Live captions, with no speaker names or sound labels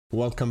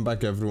Welcome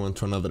back everyone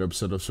to another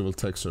episode of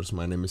civiltechsource.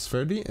 My name is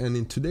Ferdi, and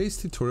in today's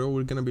tutorial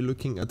we're going to be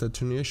looking at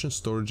attenuation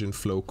storage in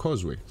Flow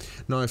Causeway.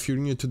 Now if you're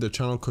new to the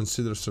channel,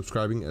 consider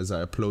subscribing as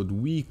I upload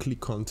weekly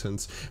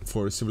contents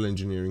for civil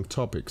engineering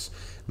topics.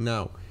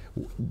 Now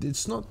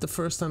it's not the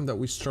first time that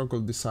we struggle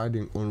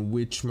deciding on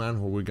which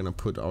manhole we're going to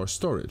put our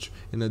storage.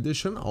 In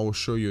addition, I will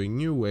show you a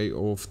new way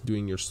of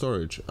doing your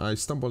storage. I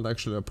stumbled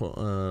actually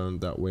upon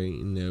that way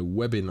in a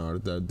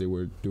webinar that they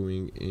were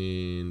doing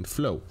in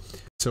Flow.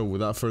 So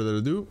without further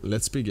ado,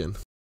 let's begin.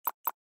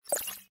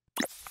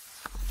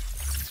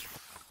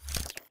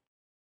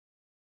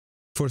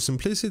 For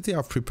simplicity,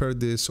 I've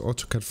prepared this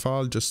AutoCAD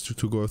file just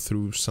to go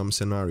through some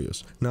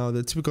scenarios. Now,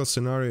 the typical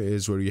scenario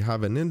is where you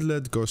have an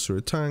inlet, goes through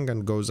a tank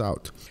and goes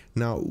out.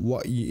 Now,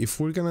 if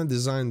we're gonna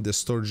design the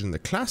storage in the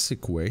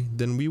classic way,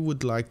 then we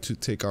would like to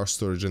take our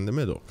storage in the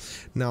middle.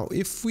 Now,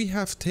 if we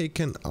have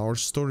taken our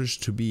storage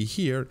to be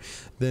here,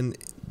 then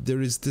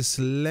there is this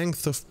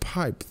length of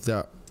pipe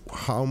that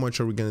how much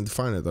are we going to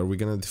define it? Are we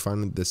going to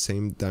define it the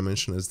same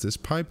dimension as this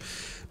pipe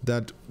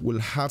that will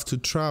have to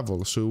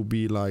travel? So it will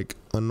be like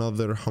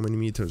another how many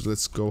meters?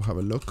 Let's go have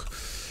a look.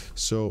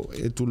 So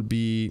it will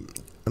be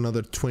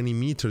another 20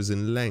 meters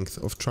in length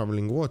of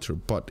traveling water.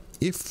 But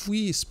if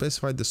we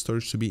specify the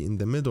storage to be in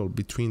the middle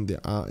between the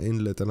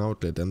inlet and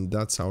outlet, and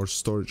that's our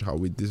storage, how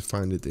we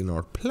define it in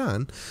our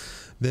plan,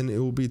 then it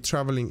will be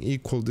traveling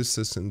equal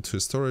distance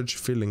into storage,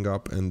 filling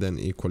up, and then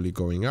equally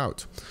going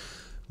out.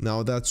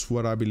 Now that's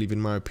what I believe,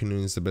 in my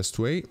opinion, is the best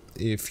way.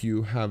 If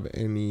you have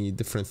any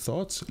different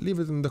thoughts, leave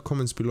it in the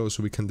comments below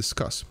so we can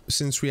discuss.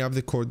 Since we have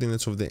the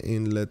coordinates of the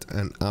inlet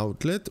and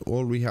outlet,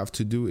 all we have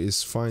to do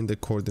is find the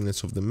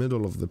coordinates of the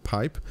middle of the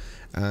pipe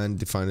and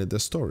define it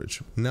as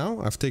storage. Now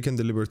I've taken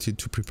the liberty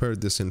to prepare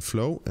this in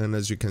Flow, and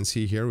as you can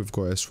see here, we've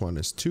got S1,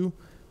 S2.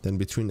 Then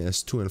between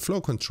S2 and flow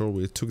control,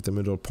 we took the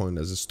middle point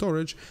as a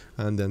storage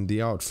and then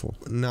the outflow.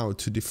 Now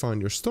to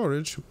define your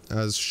storage,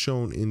 as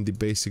shown in the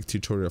basic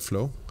tutorial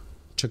flow,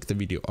 check the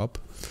video up.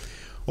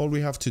 All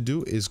we have to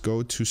do is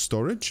go to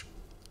storage,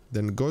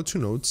 then go to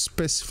node,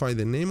 specify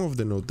the name of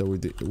the node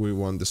that we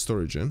want the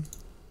storage in.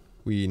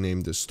 We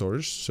name the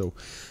storage, so,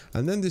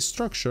 and then the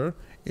structure,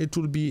 it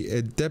will be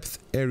a depth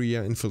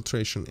area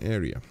infiltration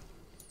area,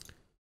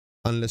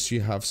 unless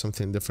you have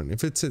something different.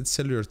 If it's a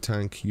cellular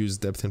tank, use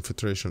depth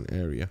infiltration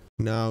area.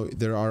 Now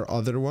there are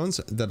other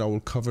ones that I will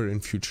cover in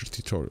future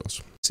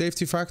tutorials.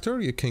 Safety factor,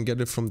 you can get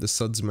it from the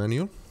SUDS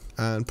manual.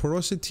 And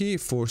porosity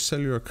for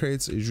cellular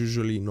crates is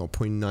usually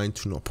 0.9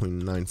 to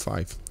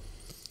 0.95.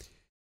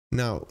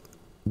 Now,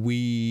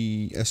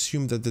 we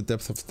assume that the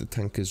depth of the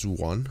tank is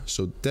 1.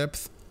 So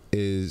depth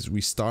is,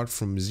 we start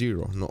from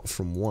 0, not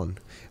from 1.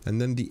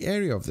 And then the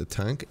area of the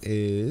tank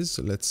is,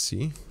 let's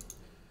see,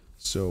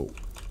 so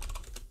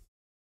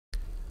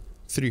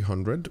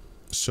 300.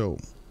 So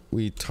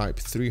we type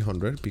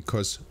 300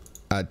 because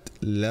at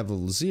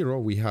level 0,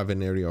 we have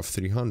an area of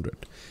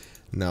 300.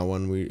 Now,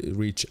 when we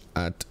reach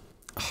at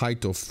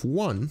height of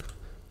 1,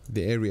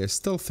 the area is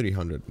still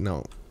 300.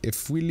 Now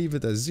if we leave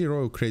it as 0,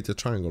 we'll create a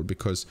triangle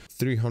because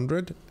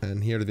 300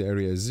 and here the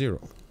area is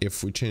 0.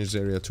 If we change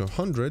the area to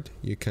 100,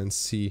 you can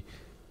see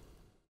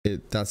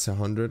it, that's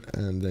 100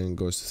 and then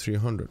goes to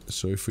 300.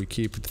 So if we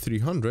keep it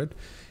 300,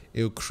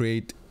 it'll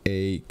create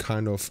a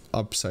kind of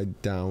upside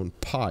down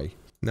pie.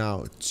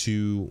 Now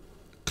to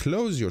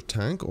close your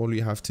tank, all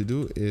you have to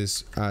do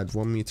is add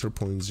 1 meter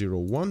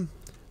 0.01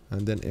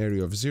 and then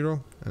area of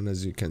 0, and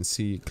as you can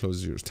see,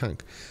 close your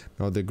tank.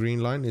 Now the green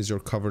line is your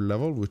cover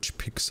level, which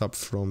picks up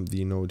from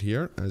the node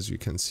here, as you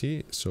can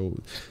see.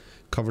 So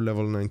cover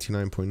level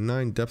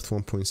 99.9, depth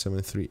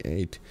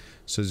 1.738.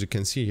 So as you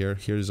can see here,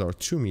 here's our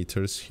 2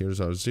 meters,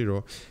 here's our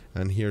 0,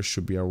 and here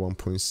should be our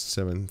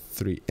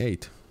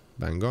 1.738.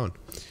 Bang on.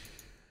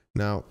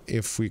 Now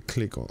if we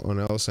click on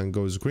else and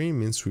goes green,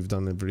 means we've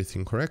done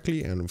everything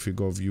correctly. And if we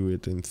go view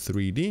it in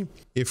 3D,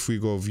 if we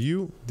go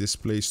view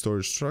display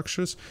storage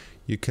structures,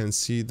 you can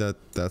see that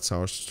that's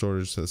our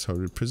storage, that's how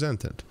we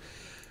present it.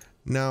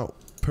 Now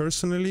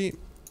personally,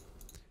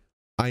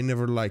 I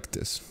never liked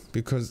this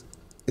because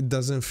it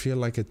doesn't feel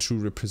like a true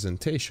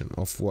representation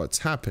of what's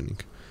happening.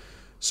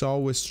 So I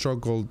always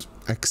struggled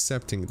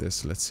accepting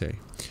this, let's say.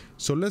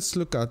 So let's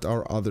look at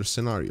our other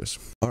scenarios.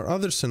 Our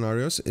other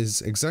scenarios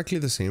is exactly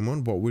the same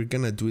one, but we're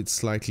gonna do it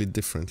slightly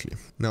differently.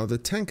 Now the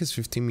tank is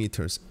 50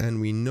 meters and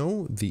we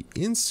know the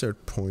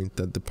insert point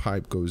that the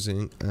pipe goes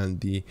in and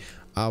the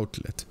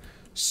outlet.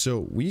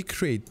 So we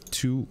create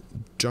 2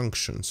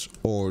 junctions,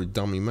 or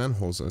dummy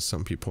manholes as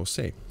some people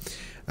say.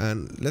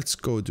 And let's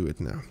go do it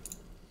now.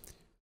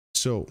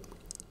 So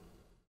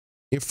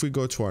if we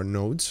go to our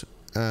nodes,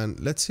 and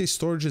let's say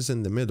storage is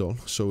in the middle,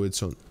 so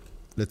it's on,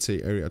 let's say,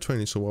 area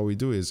 20. So what we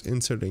do is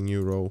insert a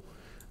new row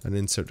and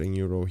insert a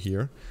new row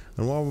here.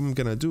 And what I'm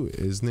gonna do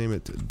is name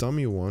it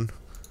dummy 1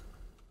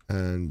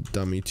 and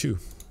dummy 2.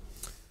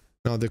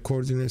 Now the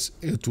coordinates,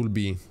 it will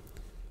be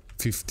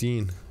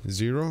 15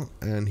 0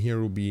 and here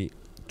will be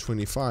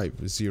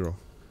 25 0.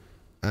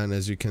 And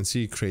as you can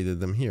see, created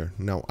them here.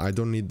 Now I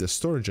don't need the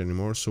storage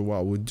anymore, so what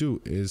I would do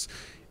is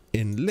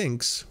in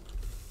links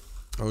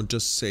I'll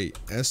just say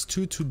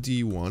S2 to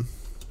D1,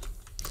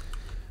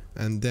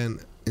 and then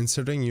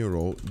insert a new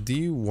row,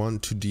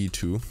 D1 to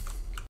D2,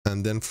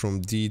 and then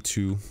from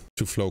D2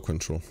 to flow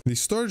control. The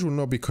storage will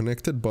not be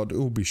connected, but it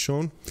will be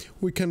shown.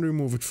 We can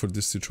remove it for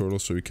this tutorial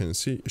so we can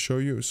show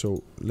you.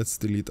 So let's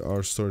delete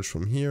our storage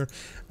from here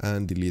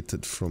and delete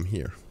it from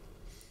here.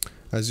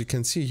 As you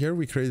can see here,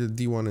 we created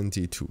D1 and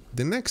D2.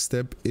 The next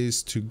step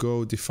is to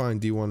go define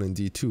D1 and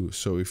D2.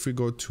 So if we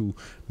go to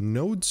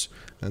nodes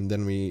and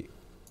then we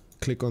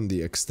click on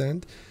the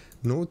extend,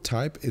 node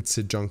type, it's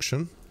a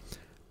junction,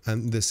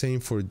 and the same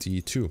for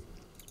D2.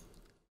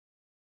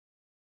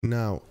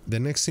 Now, the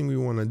next thing we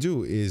want to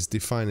do is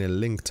define a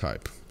link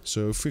type.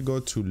 So if we go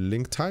to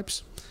link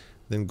types,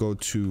 then go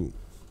to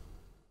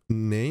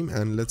name,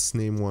 and let's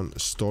name one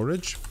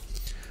storage.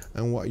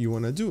 And what you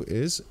want to do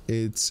is,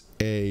 it's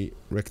a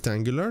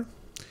rectangular.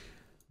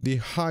 The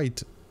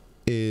height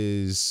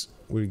is,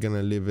 we're going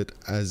to leave it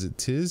as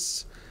it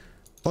is.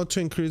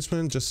 Auto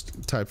increment,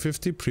 just type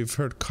 50.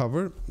 Preferred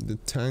cover, the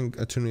tank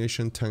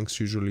attenuation tanks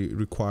usually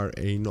require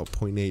a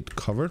 0.8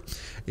 cover.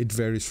 It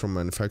varies from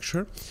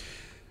manufacturer.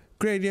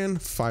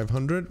 Gradient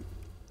 500.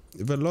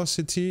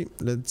 Velocity,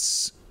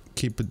 let's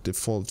keep it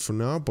default for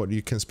now, but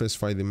you can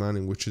specify the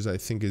mounting, which is, I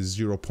think, is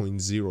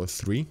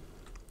 0.03.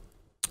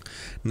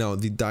 Now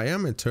the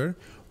diameter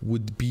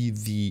would be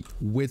the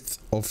width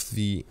of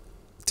the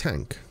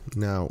tank.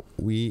 Now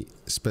we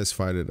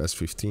specified it as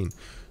 15,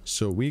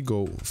 so we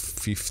go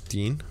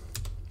 15,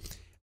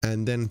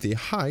 and then the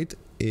height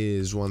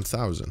is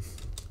 1000,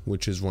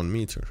 which is 1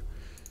 meter.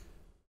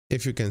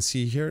 If you can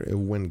see here, it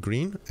went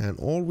green, and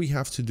all we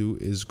have to do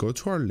is go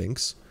to our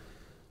links,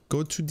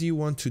 go to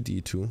D1 to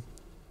D2,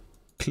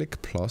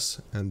 click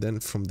plus, and then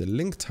from the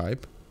link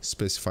type,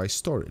 specify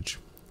storage.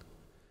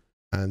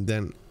 And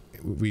then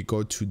we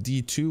go to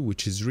D2,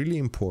 which is really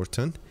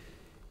important,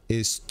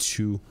 is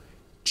to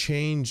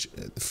change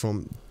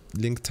from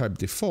link type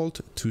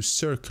default to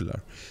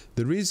circular.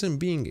 The reason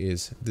being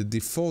is the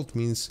default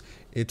means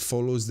it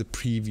follows the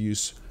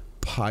previous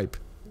pipe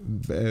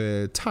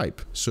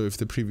type. So if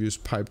the previous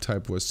pipe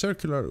type was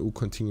circular, it will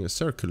continue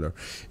circular.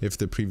 If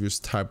the previous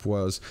type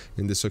was,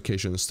 in this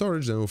occasion,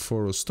 storage, then it will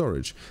follow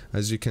storage.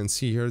 As you can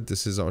see here,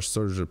 this is our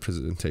storage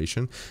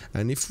representation,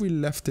 and if we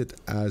left it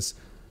as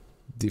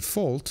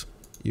default,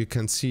 you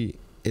can see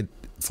it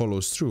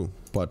follows through,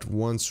 but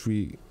once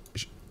we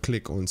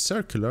click on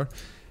circular,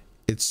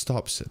 it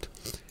stops it.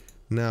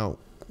 Now,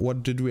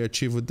 what did we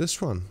achieve with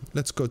this one?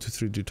 Let's go to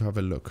 3D to have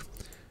a look.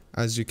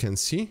 As you can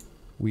see,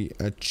 we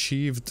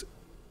achieved,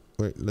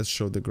 wait, let's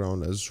show the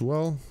ground as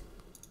well,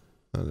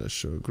 and let's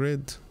show a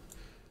grid.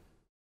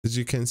 As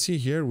you can see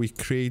here, we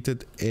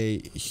created a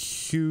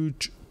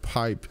huge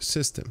pipe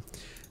system.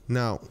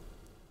 Now,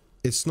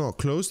 it's not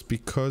closed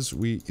because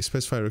we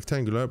specify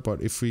rectangular,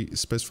 but if we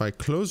specify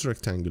closed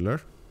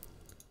rectangular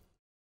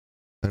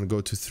and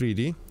go to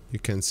 3D, you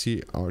can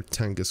see our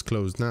tank is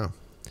closed now.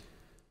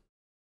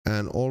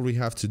 And all we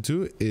have to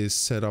do is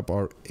set up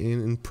our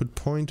input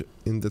point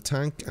in the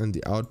tank and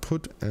the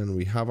output, and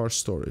we have our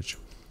storage.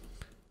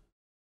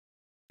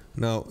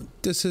 Now,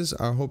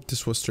 I hope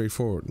this was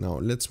straightforward. Now,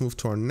 let's move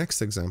to our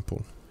next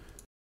example.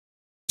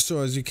 So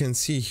as you can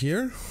see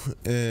here,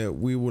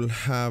 we will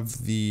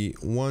have the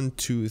 1,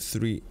 2,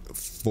 3,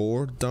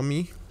 4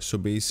 dummy. So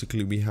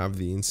basically we have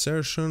the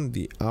insertion,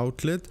 the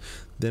outlet,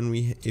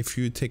 then if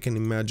you take an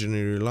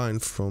imaginary line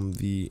from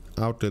the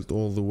outlet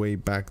all the way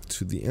back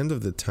to the end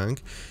of the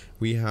tank,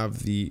 we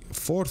have the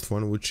fourth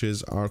one, which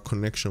is our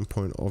connection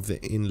point of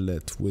the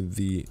inlet with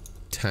the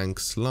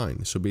tank's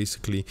line. So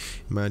basically,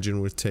 imagine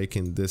we're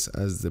taking this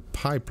as the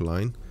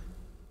pipeline,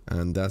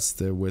 and that's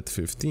the width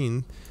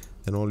 15.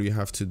 Then all you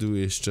have to do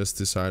is just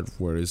decide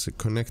where is it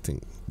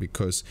connecting,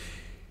 because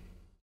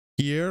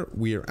here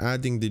we are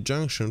adding the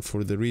junction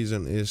for the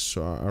reason is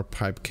so our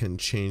pipe can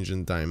change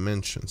in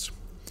dimensions.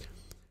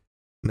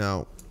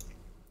 Now,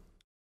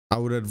 I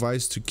would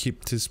advise to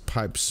keep this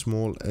pipe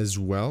small as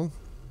well.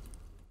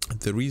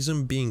 The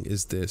reason being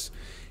is this: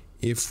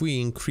 if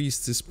we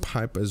increase this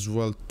pipe as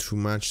well to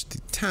match the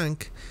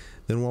tank,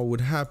 then what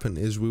would happen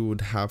is we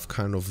would have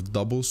kind of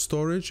double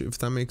storage, if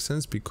that makes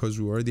sense,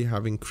 because we already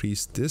have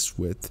increased this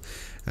width,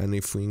 and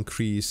if we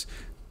increase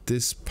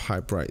this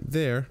pipe right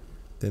there,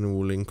 then we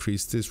will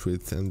increase this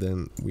width, and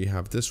then we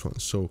have this one.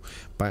 So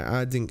by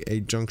adding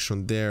a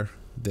junction there,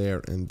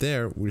 there, and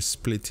there, we're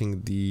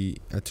splitting the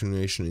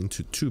attenuation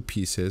into two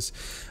pieces,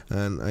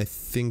 and I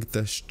think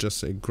that's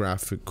just a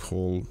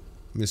graphical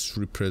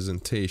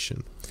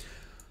misrepresentation.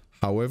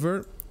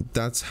 However,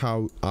 that's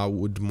how I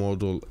would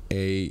model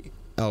a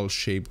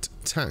L-shaped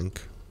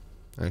tank,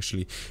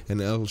 actually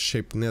an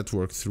L-shaped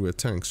network through a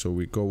tank. So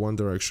we go one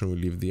direction, we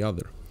leave the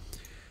other.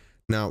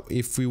 Now,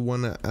 if we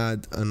want to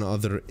add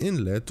another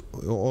inlet,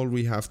 all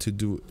we have to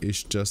do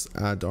is just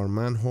add our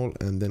manhole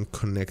and then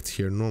connect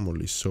here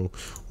normally. So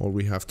all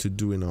we have to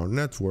do in our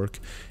network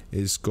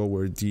is go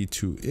where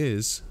D2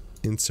 is,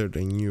 insert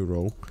a new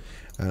row,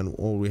 and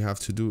all we have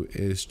to do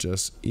is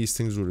just each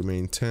things will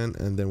remain 10,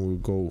 and then we'll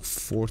go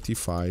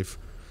 45,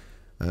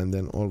 and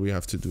then all we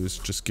have to do is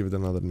just give it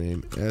another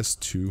name,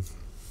 S2,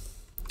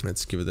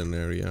 Let's give it an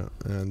area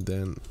and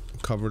then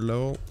cover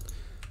level.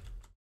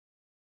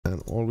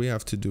 And all we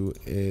have to do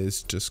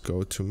is just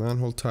go to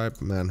manhole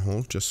type,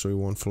 manhole, just so we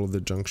won't follow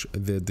the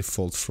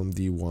default from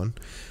D1.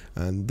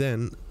 And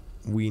then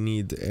we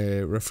need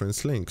a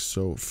reference link.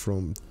 So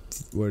from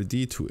where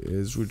D2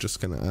 is, we're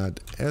just gonna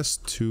add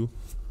S2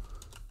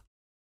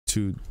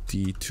 to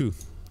D2.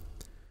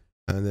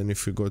 And then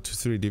if you go to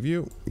 3D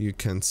view, you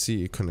can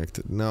see it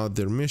connected. Now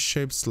they're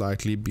misshaped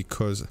slightly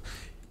because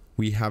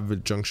we have a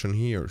junction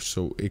here,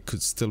 so it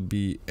could still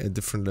be a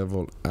different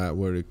level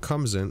where it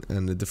comes in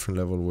and a different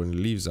level when it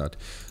leaves at.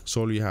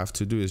 So all you have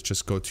to do is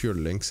just go to your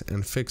links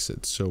and fix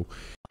it. So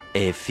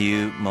a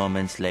few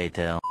moments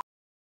later.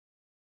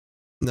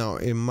 Now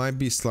it might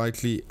be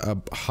slightly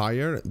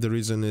higher. The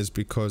reason is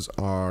because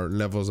our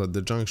levels at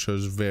the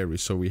junctions vary,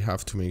 so we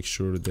have to make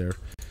sure they're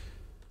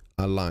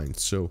aligned.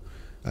 So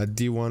at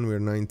D1 we're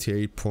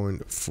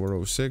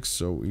 98.406,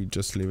 so we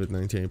just leave it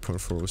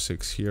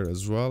 98.406 here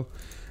as well.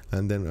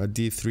 And then at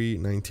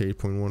D3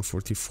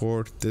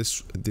 98.144. The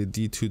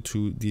D2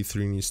 to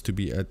D3 needs to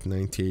be at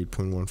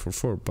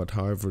 98.144, but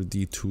however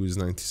D2 is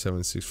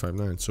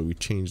 97.659, so we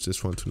change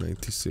this one to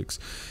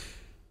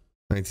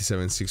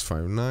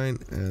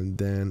 97.659, and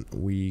then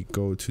we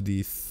go to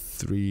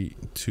D3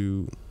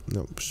 to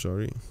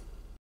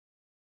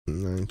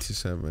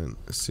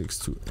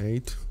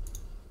 97.628,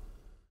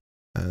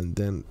 and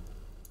then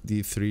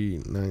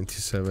D3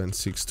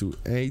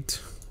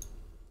 97.628.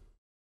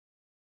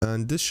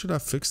 And this should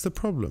have fixed the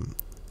problem.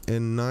 A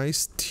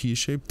nice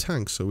T-shaped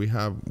tank. So we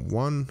have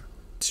 1,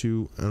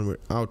 2, and we're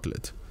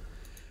outlet.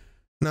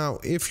 Now,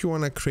 if you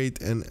want to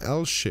create an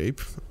L shape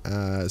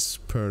as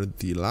per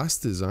the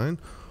last design,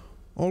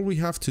 all we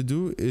have to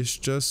do is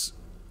just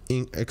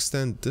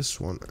extend this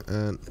one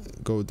and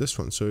go this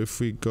one. So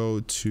if we go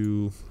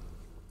to,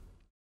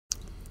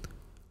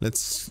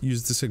 let's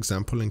use this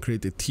example and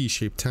create a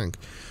T-shaped tank.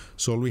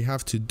 So all we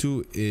have to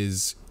do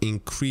is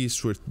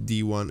increase where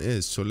D1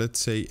 is. So let's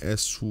say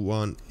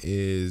S1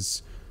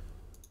 is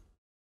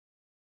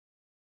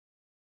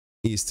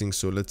easting,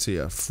 so let's say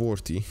at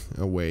 40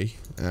 away,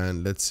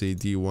 and let's say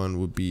D1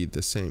 would be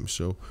the same,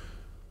 so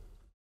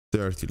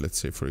 30, let's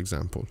say, for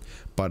example.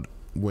 But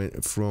when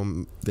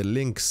from the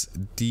links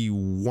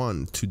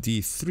D1 to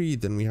D3,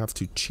 then we have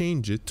to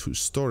change it to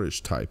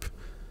storage type,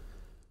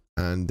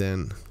 and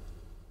then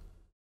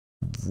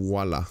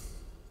voila,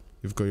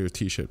 you've got your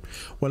T-shape.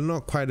 Well,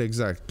 not quite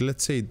exact.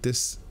 Let's say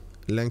this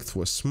length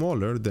was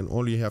smaller, then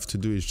all you have to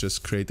do is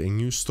just create a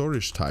new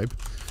storage type.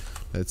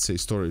 Let's say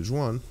storage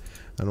 1,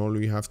 and all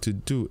you have to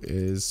do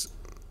is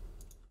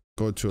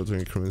go to auto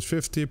increments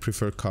 50,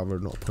 prefer cover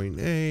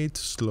 0.8,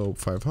 slope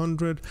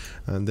 500,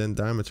 and then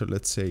diameter,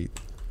 let's say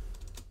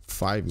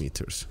 5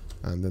 meters,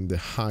 and then the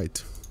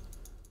height,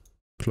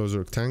 close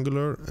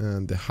rectangular,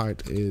 and the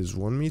height is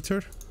 1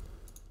 meter.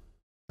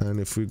 And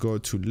if we go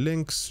to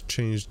links,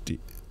 change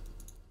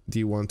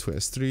D1 to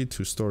S3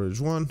 to storage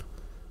 1,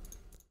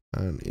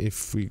 and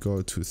if we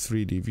go to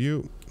 3D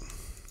view,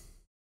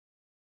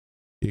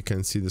 you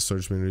can see the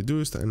storage being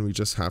reduced, and we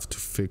just have to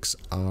fix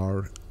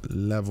our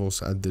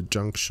levels at the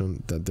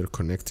junction that they're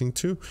connecting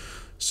to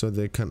so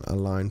they can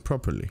align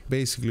properly.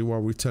 Basically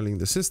what we're telling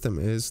the system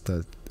is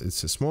that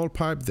it's a small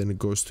pipe, then it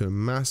goes to a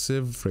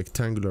massive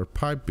rectangular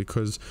pipe,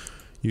 because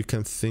you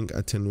can think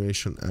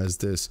attenuation as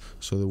this,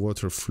 so the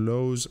water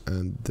flows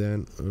and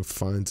then it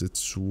finds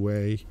its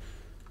way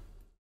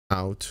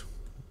out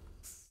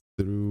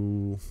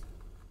through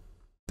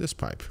this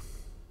pipe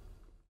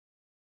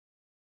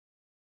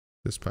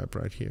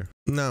right here.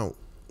 Now,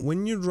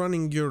 when you're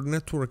running your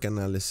network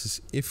analysis,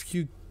 if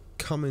you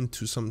come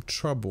into some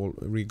trouble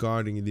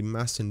regarding the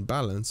mass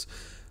imbalance,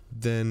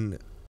 then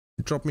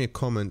drop me a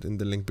comment in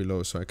the link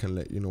below so I can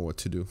let you know what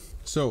to do.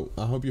 So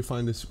I hope you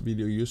find this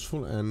video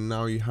useful, and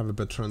now you have a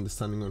better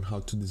understanding on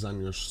how to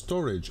design your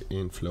storage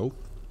in Flow.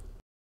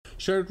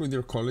 Share it with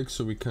your colleagues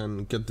so we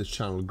can get this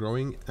channel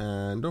growing,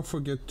 and don't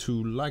forget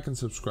to like and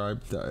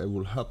subscribe. That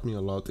will help me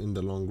a lot in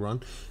the long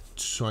run,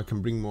 so I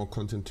can bring more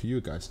content to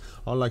you guys.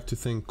 I'd like to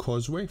thank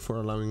Causeway for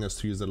allowing us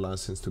to use the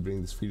license to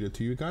bring this video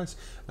to you guys,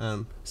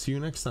 and see you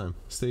next time.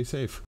 Stay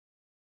safe.